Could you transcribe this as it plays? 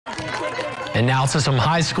And now to some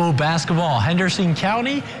high school basketball. Henderson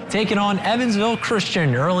County taking on Evansville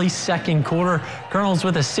Christian. Early second quarter, Colonels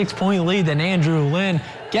with a 6-point lead. Then Andrew Lynn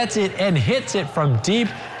gets it and hits it from deep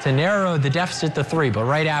to narrow the deficit to 3. But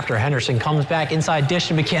right after, Henderson comes back inside dish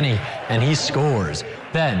to McKinney, and he scores.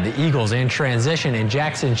 Then the Eagles in transition, and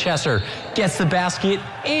Jackson Chesser gets the basket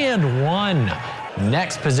and one.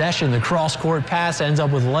 Next possession, the cross-court pass ends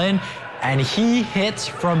up with Lynn, and he hits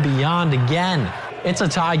from beyond again. It's a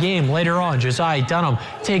tie game. Later on, Josiah Dunham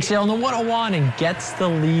takes it on the 101 and gets the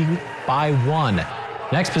lead by 1.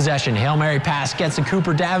 Next possession, Hail Mary pass gets to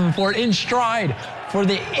Cooper Davenport in stride for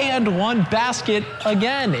the and one basket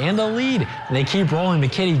again and the lead. And they keep rolling.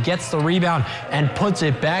 McKinney gets the rebound and puts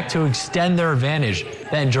it back to extend their advantage.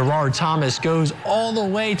 Then Gerard Thomas goes all the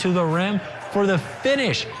way to the rim for the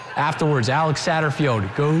finish. Afterwards, Alex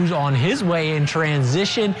Satterfield goes on his way in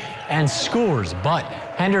transition and scores. But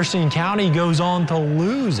Henderson County goes on to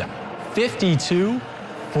lose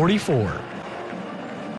 52-44.